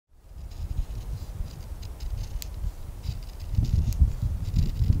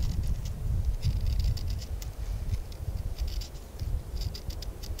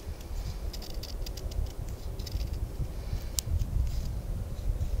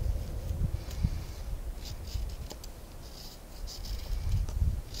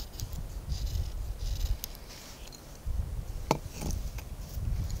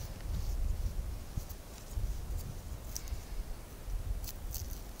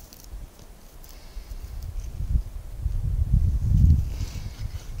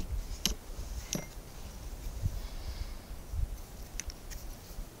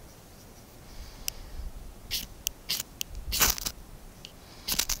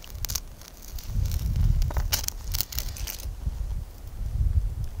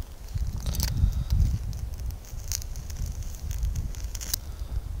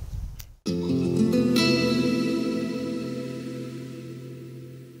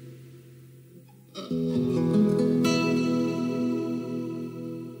Hey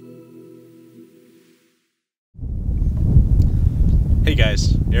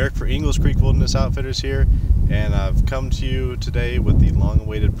guys, Eric for Ingalls Creek Wilderness Outfitters here, and I've come to you today with the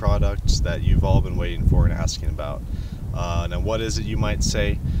long-awaited products that you've all been waiting for and asking about. Now what is it, you might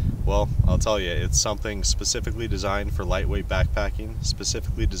say? Well, I'll tell you, it's something specifically designed for lightweight backpacking,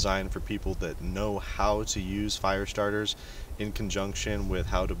 specifically designed for people that know how to use fire starters in conjunction with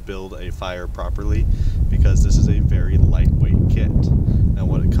how to build a fire properly, because this is a very lightweight kit. Now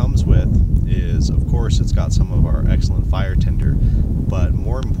what it comes with is, of course, it's got some of our excellent fire tinder, but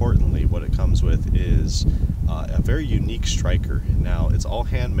more importantly what it comes with is a very unique striker. Now it's all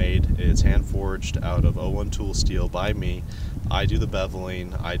handmade, it's hand forged out of O1 tool steel by me. I do the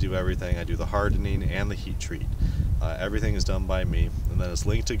beveling, I do everything, I do the hardening and the heat treat. Everything is done by me, and then it's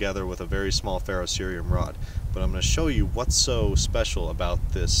linked together with a very small ferrocerium rod. But I'm going to show you what's so special about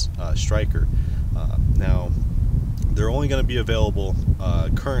this striker. Now they're only going to be available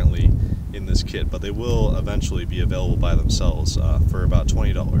currently in this kit, but they will eventually be available by themselves for about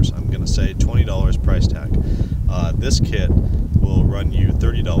 $20. I'm going to say $20 price tag. This kit will run you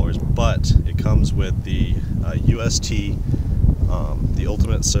 $30, but it comes with the UST, the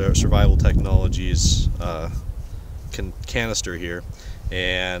Ultimate Survival Technologies canister here,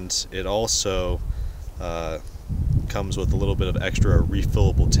 and it also comes with a little bit of extra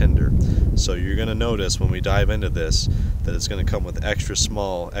refillable tinder. So you're going to notice when we dive into this that it's going to come with extra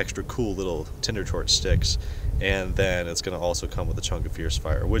small, extra cool little tinder torch sticks, and then it's going to also come with a chunk of Fierce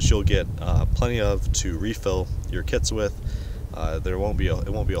Fire, which you'll get plenty of to refill your kits with. It won't be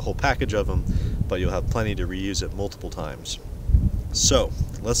a whole package of them, but you'll have plenty to reuse it multiple times. So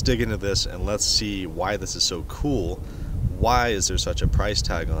let's dig into this and let's see why this is so cool. Why is there such a price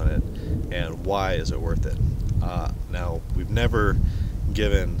tag on it, and why is it worth it? Now, we've never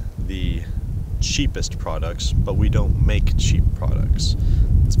given the cheapest products, but we don't make cheap products.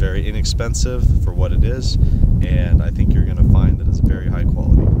 It's very inexpensive for what it is, and I think you're going to find that it's very high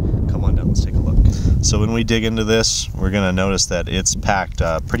quality. Come on down, let's take a look. So when we dig into this, we're going to notice that it's packed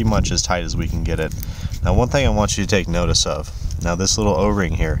pretty much as tight as we can get it. Now, one thing I want you to take notice of, now this little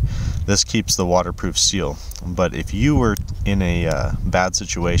O-ring here, this keeps the waterproof seal, but if you were in a bad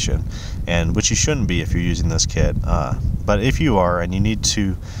situation, and which you shouldn't be if you're using this kit, but if you are and you need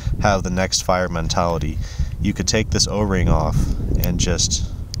to have the next fire mentality, you could take this O-ring off and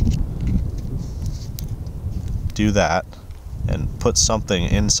just do that and put something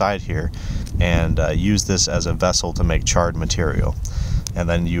inside here and use this as a vessel to make charred material. And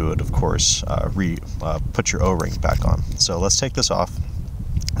then you would, of course, put your O-ring back on. So let's take this off.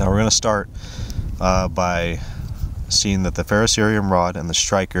 Now we're going to start by seeing that the ferrocerium rod and the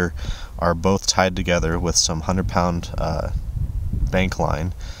striker are both tied together with some 100-pound bank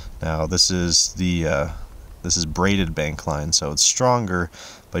line. Now this is braided bank line, so it's stronger,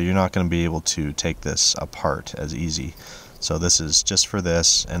 but you're not going to be able to take this apart as easy. So this is just for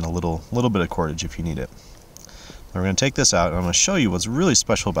this, and a little bit of cordage if you need it. Now we're going to take this out, and I'm going to show you what's really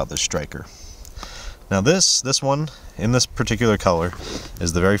special about this striker. Now this one in this particular color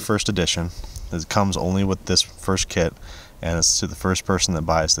is the very first edition. It comes only with this first kit, and it's to the first person that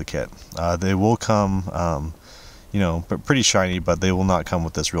buys the kit. They will come, you know, pretty shiny, but they will not come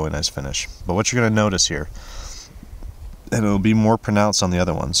with this really nice finish. But what you're going to notice here, and it'll be more pronounced on the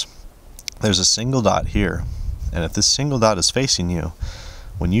other ones, there's a single dot here, and if this single dot is facing you,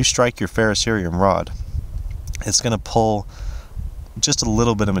 when you strike your ferrocerium rod, it's going to pull just a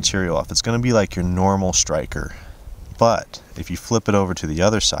little bit of material off. It's going to be like your normal striker. But if you flip it over to the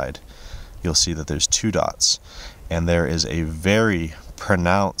other side, you'll see that there's two dots, and there is a very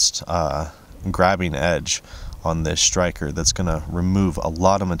pronounced grabbing edge on this striker that's going to remove a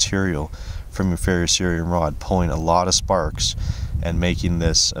lot of material from your ferrocerium rod, pulling a lot of sparks and making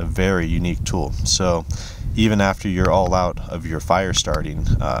this a very unique tool. So even after you're all out of your fire starting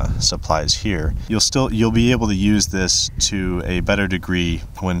supplies here, you'll be able to use this to a better degree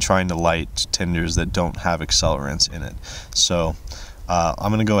when trying to light tinders that don't have accelerants in it. So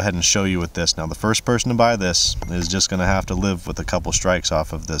I'm going to go ahead and show you with this. Now the first person to buy this is just going to have to live with a couple strikes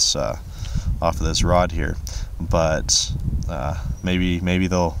off of this rod here, but maybe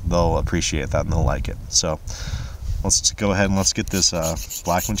they'll appreciate that and they'll like it. So let's go ahead and let's get this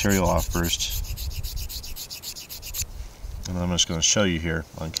black material off first. And I'm just going to show you here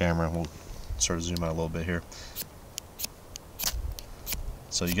on camera. We'll sort of zoom out a little bit here.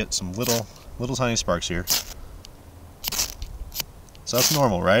 So you get some little tiny sparks here. So that's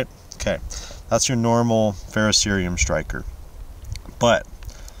normal, right? Okay, that's your normal ferrocerium striker. But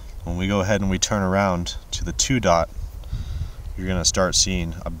when we go ahead and we turn around to the 2 dot, you're going to start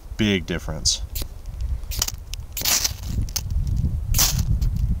seeing a big difference.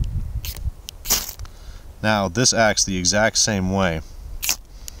 Now this acts the exact same way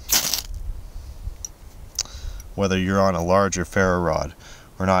whether you're on a larger ferro rod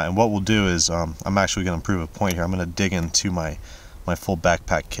or not. And what we'll do is I'm actually going to prove a point here. I'm going to dig into my full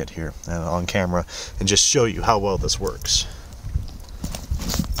backpack kit here and on camera and just show you how well this works.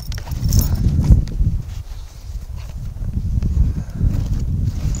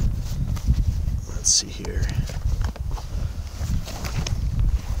 Let's see here.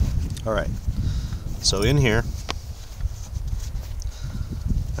 Alright, so in here,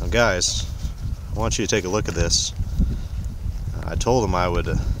 now guys, I want you to take a look at this. I told them I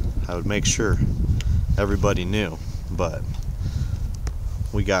would make sure everybody knew, but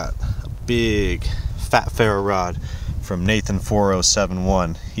we got a big fat ferro rod from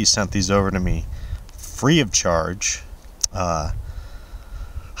Nathan4071. He sent these over to me free of charge. I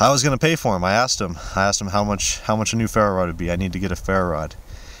was gonna pay for them. I asked him how much a new ferro rod would be. I need to get a ferro rod,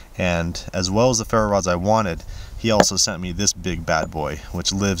 and as well as the ferro rods I wanted, he also sent me this big bad boy,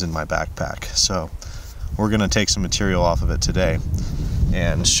 which lives in my backpack. So we're gonna take some material off of it today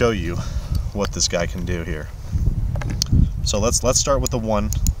and show you what this guy can do here. So let's start with the one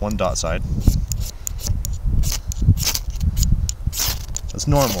dot side. That's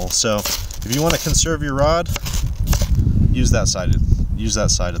normal. So if you want to conserve your rod, use that side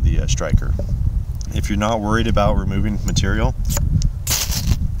of the striker. If you're not worried about removing material,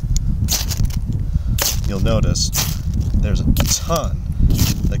 you'll notice there's a ton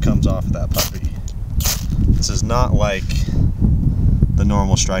that comes off of that puppy. This is not like the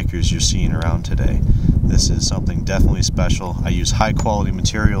normal strikers you're seeing around today. This is something definitely special. I use high quality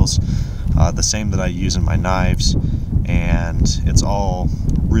materials, the same that I use in my knives, and it's all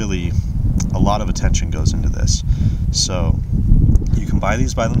really, a lot of attention goes into this. So you can buy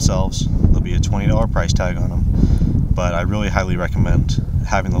these by themselves. There'll be a $20 price tag on them, but I really highly recommend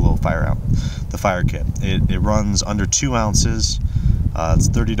having the little the fire kit. It runs under 2 ounces. It's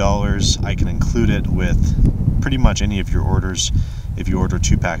 $30. I can include it with pretty much any of your orders if you order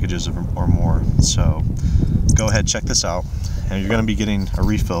 2 packages or more. So go ahead, check this out, and you're going to be getting a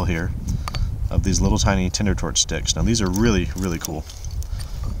refill here of these little tiny tinder torch sticks. Now these are really, really cool.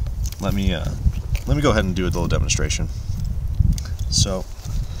 Let me go ahead and do a little demonstration. So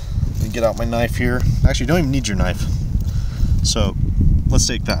let me get out my knife here. Actually, you don't even need your knife. So let's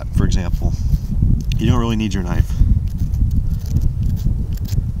take that for example. You don't really need your knife.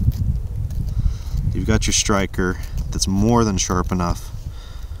 You've got your striker that's more than sharp enough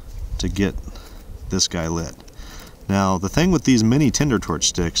to get this guy lit. Now the thing with these mini tinder torch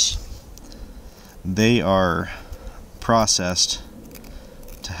sticks, they are processed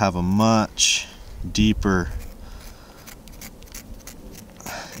to have a much deeper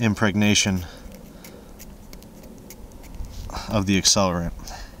impregnation of the accelerant,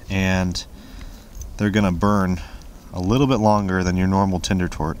 and they're gonna burn a little bit longer than your normal tinder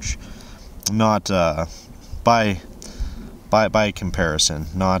torch. Not by comparison,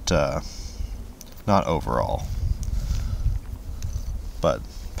 not overall, but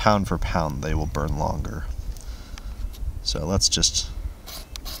pound for pound they will burn longer. So let's just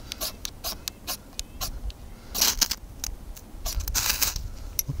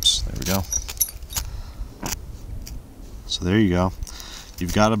there we go. So there you go.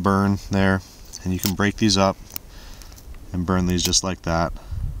 You've got a burn there, and you can break these up and burn these just like that.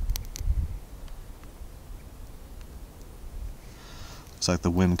 Looks like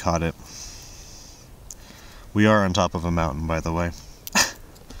the wind caught it. We are on top of a mountain, by the way.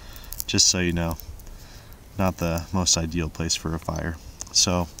 Just so you know. Not the most ideal place for a fire.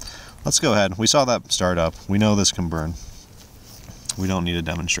 So let's go ahead. We saw that start up. We know this can burn. We don't need a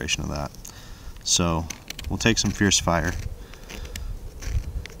demonstration of that. So we'll take some Fierce Fire.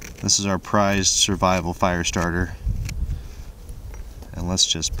 This is our prized survival fire starter. And let's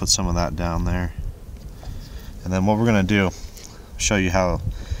just put some of that down there. And then what we're going to do, show you how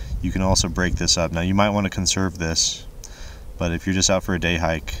you can also break this up. Now you might want to conserve this, but if you're just out for a day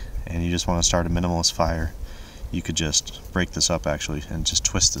hike and you just want to start a minimalist fire, you could just break this up actually and just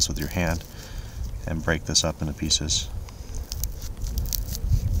twist this with your hand and break this up into pieces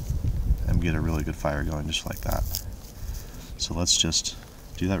and get a really good fire going just like that. So let's just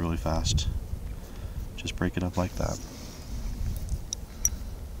do that really fast. Just break it up like that.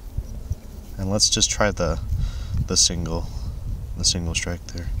 And let's just try the single strike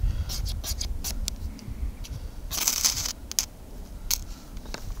there.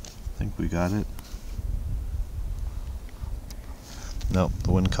 I think we got it. Nope,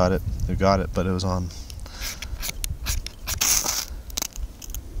 the wind caught it. We got it, but it was on.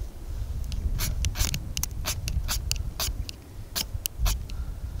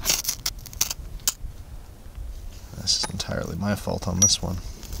 my fault on this one.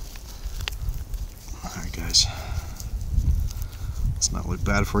 Alright guys, let's not look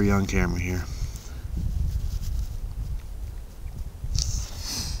bad for you on camera here.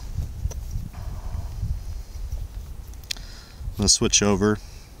 I'm going to switch over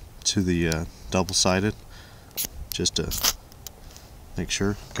to the double-sided just to make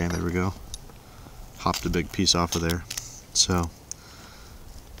sure. Okay, there we go. Hopped a big piece off of there. So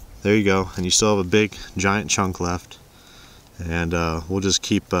there you go, and you still have a big giant chunk left, and we'll just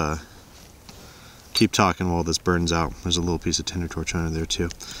keep talking while this burns out. There's a little piece of tinder torch under there too.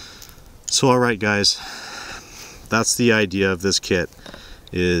 So alright guys, that's the idea of this kit.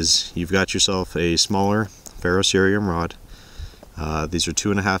 Is you've got yourself a smaller ferrocerium rod. These are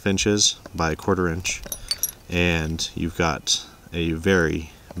 2.5 inches by 1/4 inch, and you've got a very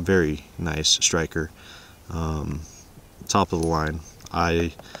nice striker, top of the line.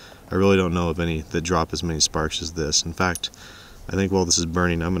 I really don't know of any that drop as many sparks as this. In fact, I think while this is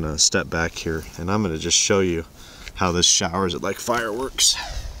burning, I'm going to step back here and I'm going to just show you how this showers it like fireworks.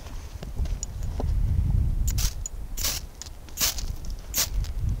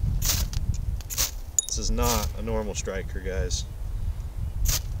 This is not a normal striker, guys.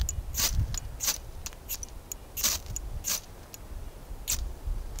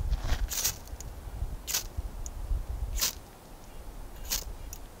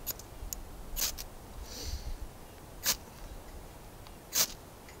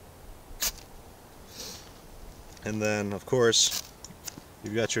 And then, of course,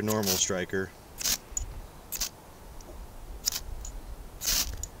 you've got your normal striker.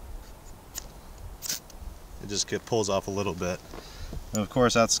 It just pulls off a little bit. And of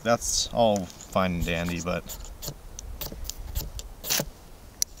course, that's all fine and dandy, but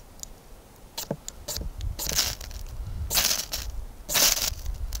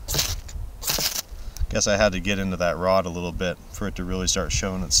guess I had to get into that rod a little bit for it to really start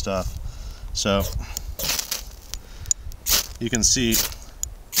showing its stuff. So you can see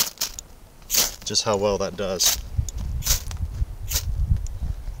just how well that does.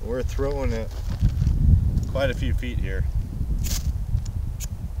 We're throwing it quite a few feet here.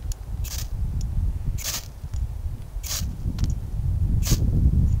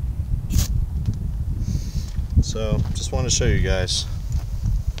 So just want to show you guys.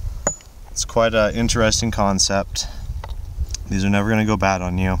 It's quite an interesting concept. These are never going to go bad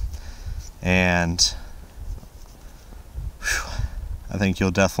on you, and I think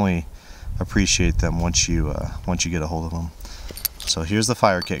you'll definitely appreciate them once you get a hold of them. So here's the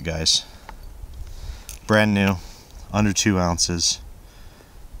fire kit, guys. Brand new, under 2 ounces,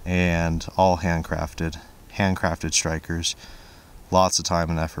 and all handcrafted strikers. Lots of time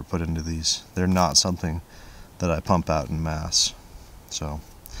and effort put into these. They're not something that I pump out in mass. So,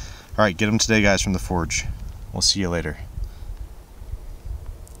 alright, get them today, guys, from the forge. We'll see you later.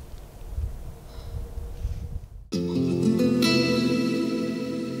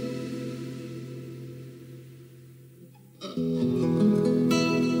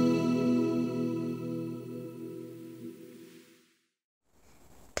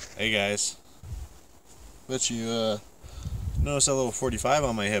 Hey guys, bet you notice that little 45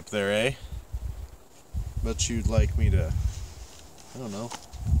 on my hip there, eh? Bet you'd like me to, I don't know,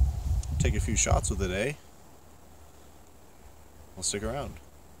 take a few shots with it, eh? Well, stick around,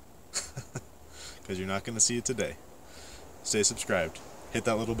 because you're not going to see it today. Stay subscribed, hit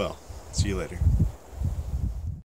that little bell. See you later.